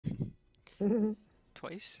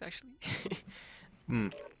Twice, actually. Hmm.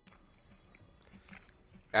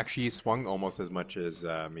 Actually, you swung almost as much as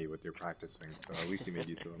me with your practice swings, so at least you made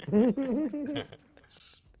use of them.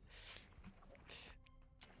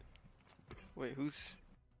 Wait, who's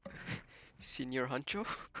Senor Huncho?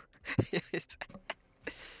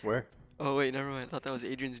 Where? Oh wait, never mind. I thought that was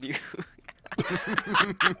Adrian's new.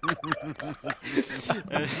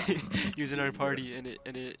 He was in our party, and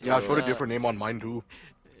Yeah, I his showed a different name on mine too.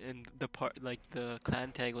 and the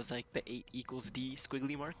clan tag was like the 8 equals D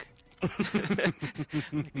squiggly mark,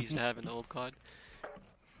 like we used to have in the old COD.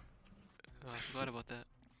 Oh, I forgot about that.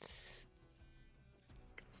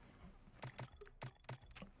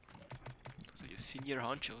 So you Senior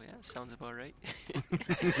Honcho, yeah, sounds about right.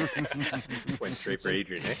 Went straight for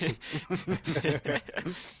Adrian, eh?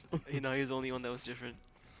 You know, he was the only one that was different.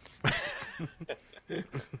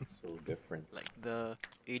 So different. Like the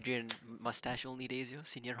Adrian mustache only days, yo,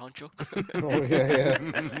 Senior Honcho. Oh yeah,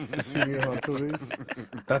 the Senior Huncho days.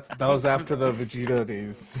 That was after the Vegeta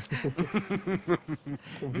days.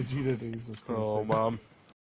 The Vegeta days was pretty Oh, sick. mom.